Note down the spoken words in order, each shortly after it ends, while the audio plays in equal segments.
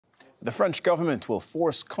The French government will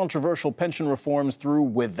force controversial pension reforms through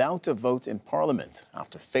without a vote in Parliament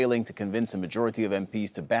after failing to convince a majority of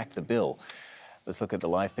MPs to back the bill. Let's look at the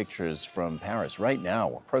live pictures from Paris right now,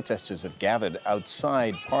 where protesters have gathered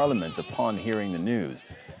outside Parliament upon hearing the news.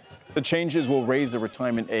 The changes will raise the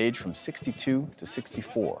retirement age from 62 to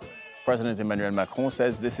 64. President Emmanuel Macron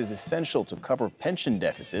says this is essential to cover pension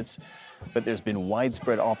deficits, but there's been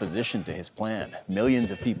widespread opposition to his plan. Millions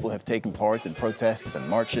of people have taken part in protests and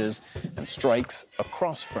marches and strikes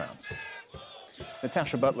across France.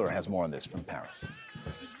 Natasha Butler has more on this from Paris.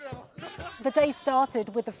 The day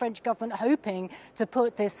started with the French government hoping to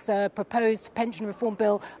put this proposed pension reform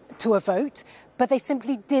bill to a vote, but they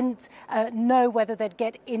simply didn't know whether they'd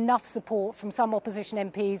get enough support from some opposition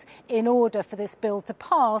MPs in order for this bill to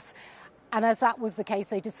pass. And as that was the case,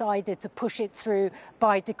 they decided to push it through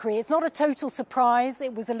by decree. It's not a total surprise.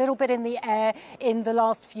 It was a little bit in the air in the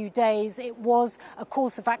last few days. It was a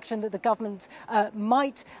course of action that the government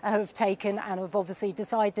might have taken and have obviously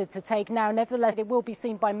decided to take now. Nevertheless, it will be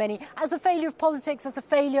seen by many as a failure of politics, as a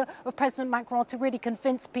failure of President Macron to really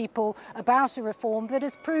convince people about a reform that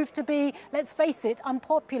has proved to be, let's face it,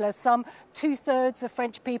 unpopular. Some 2/3 of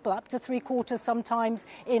French people, up to 3/4 sometimes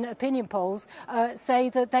in opinion polls, say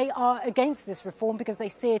that they are against this reform because they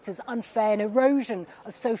see it as unfair, an erosion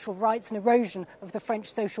of social rights, an erosion of the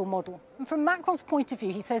French social model. And from Macron's point of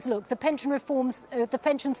view, he says, look, the pension reforms, the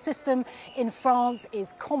pension system in France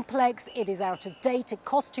is complex, it is out of date, it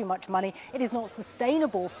costs too much money, it is not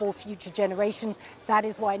sustainable for future generations. That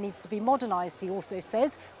is why it needs to be modernised. He also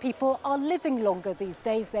says people are living longer these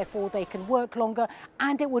days, therefore they can work longer,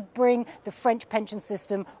 and it would bring the French pension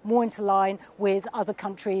system more into line with other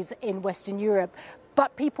countries in Western Europe.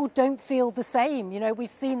 But people don't feel the same. You know, we've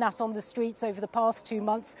seen that on the streets over the past 2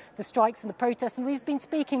 months, the strikes and the protests. And we've been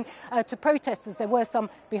speaking to protesters. There were some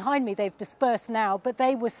behind me. They've dispersed now. But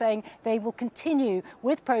they were saying they will continue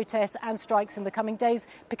with protests and strikes in the coming days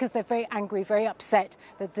because they're very angry, very upset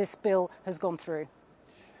that this bill has gone through.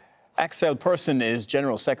 Axel Persson is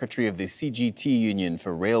General Secretary of the CGT Union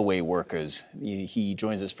for Railway Workers. He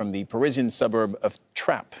joins us from the Parisian suburb of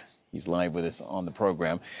Trappes. He's live with us on the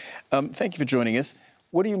program. Thank you for joining us.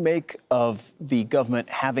 What do you make of the government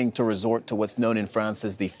having to resort to what's known in France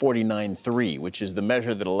as the 49-3, which is the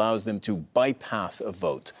measure that allows them to bypass a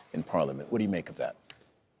vote in Parliament? What do you make of that?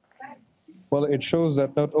 Well, it shows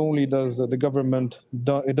that not only does the government,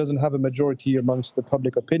 it doesn't have a majority amongst the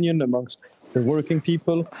public opinion, amongst the working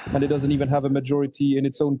people, and it doesn't even have a majority in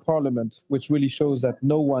its own parliament, which really shows that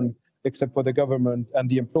no one, except for the government and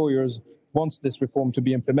the employers, wants this reform to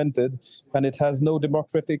be implemented, and it has no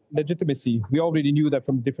democratic legitimacy. We already knew that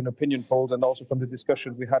from different opinion polls and also from the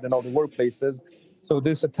discussion we had in all the workplaces. So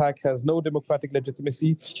this attack has no democratic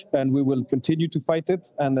legitimacy, and we will continue to fight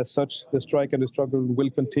it. And as such, the strike and the struggle will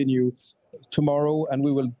continue tomorrow, and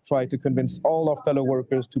we will try to convince all our fellow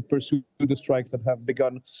workers to pursue the strikes that have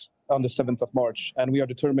begun on the 7th of March. And we are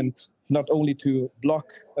determined not only to block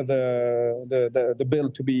the bill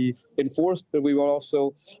to be enforced, but we will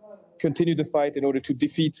also continue to fight in order to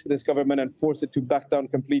defeat this government and force it to back down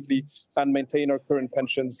completely and maintain our current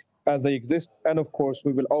pensions as they exist. And of course,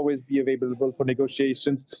 we will always be available for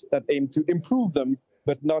negotiations that aim to improve them,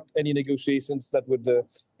 but not any negotiations that would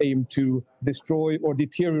aim to destroy or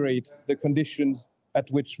deteriorate the conditions at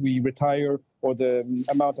which we retire or the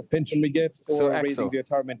amount of pension we get or raising the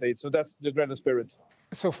retirement age. So that's the grand spirit.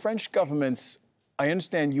 So French governments, I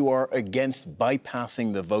understand you are against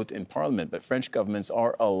bypassing the vote in Parliament, but French governments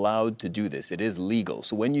are allowed to do this. It is legal.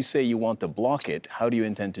 So when you say you want to block it, how do you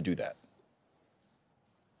intend to do that?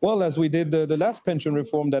 Well, as we did the last pension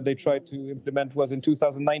reform that they tried to implement was in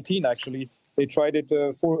 2019, actually. They tried it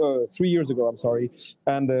 3 years ago, I'm sorry.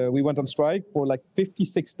 And we went on strike for like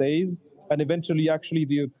 56 days. And eventually, actually,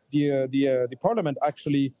 the Parliament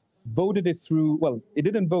actually voted it through. Well, it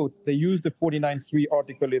didn't vote. They used the 49-3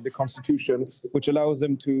 article in the Constitution, which allows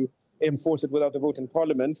them to enforce it without a vote in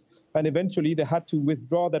Parliament. And eventually, they had to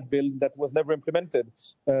withdraw that bill that was never implemented.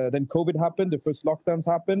 Then COVID happened, the first lockdowns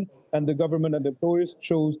happened, and the government and the employers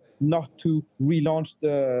chose not to relaunch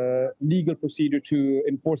the legal procedure to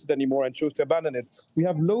enforce it anymore and chose to abandon it. We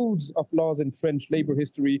have loads of laws in French labor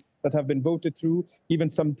history that have been voted through. Even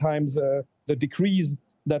sometimes the decrees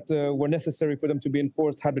that were necessary for them to be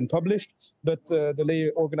enforced had been published, but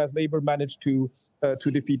the organized labor managed to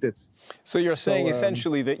defeat it. So you're saying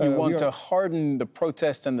essentially that you want to harden the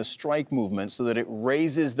protest and the strike movement so that it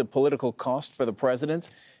raises the political cost for the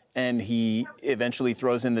president and he eventually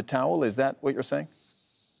throws in the towel? Is that what you're saying?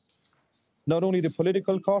 Not only the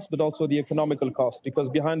political cost, but also the economical cost, because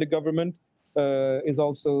behind the government is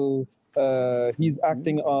also He's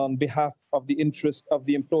acting on behalf of the interest of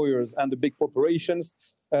the employers and the big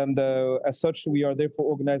corporations. And as such, we are therefore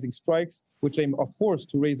organizing strikes, which aim, of course,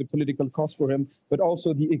 to raise the political cost for him, but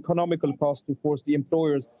also the economical cost to force the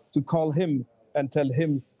employers to call him and tell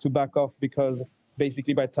him to back off, because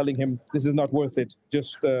basically by telling him this is not worth it,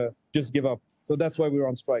 just give up. So that's why we're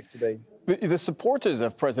on strike today. The supporters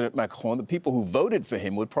of President Macron, the people who voted for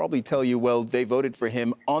him, would probably tell you, well, they voted for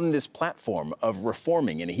him on this platform of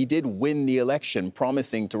reforming, and he did win the election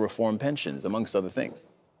promising to reform pensions, amongst other things.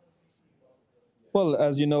 Well,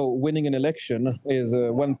 as you know, winning an election is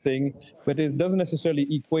one thing, but it doesn't necessarily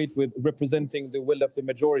equate with representing the will of the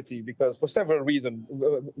majority, because for several reasons.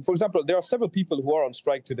 For example, there are several people who are on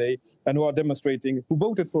strike today and who are demonstrating, who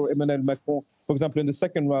voted for Emmanuel Macron, for example, in the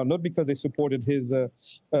second round, not because they supported his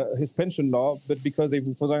pension law, but because they,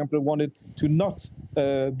 for example, wanted to not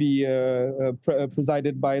be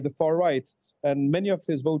presided by the far right. And many of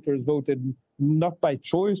his voters voted not by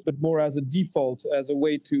choice, but more as a default, as a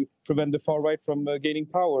way to prevent the far right from gaining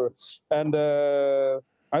power. And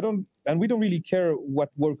we don't really care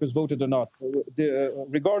what workers voted or not.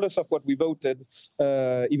 Regardless of what we voted,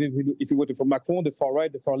 even if we voted for Macron, the far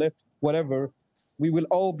right, the far left, whatever, we will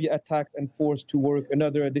all be attacked and forced to work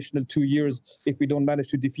another additional 2 years if we don't manage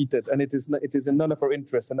to defeat it. And it is in none of our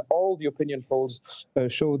interests. And all the opinion polls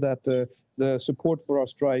show that the support for our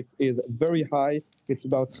strike is very high. It's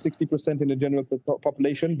about 60% in the general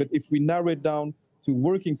population. But if we narrow it down to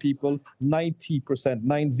working people, 90%,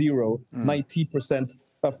 90%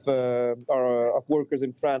 of workers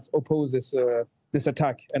in France oppose this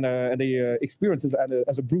attack, and they experience it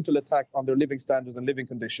as a brutal attack on their living standards and living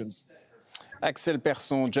conditions. Axel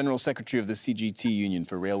Persson, General Secretary of the CGT Union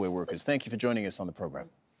for Railway Workers, thank you for joining us on the program.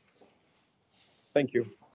 Thank you.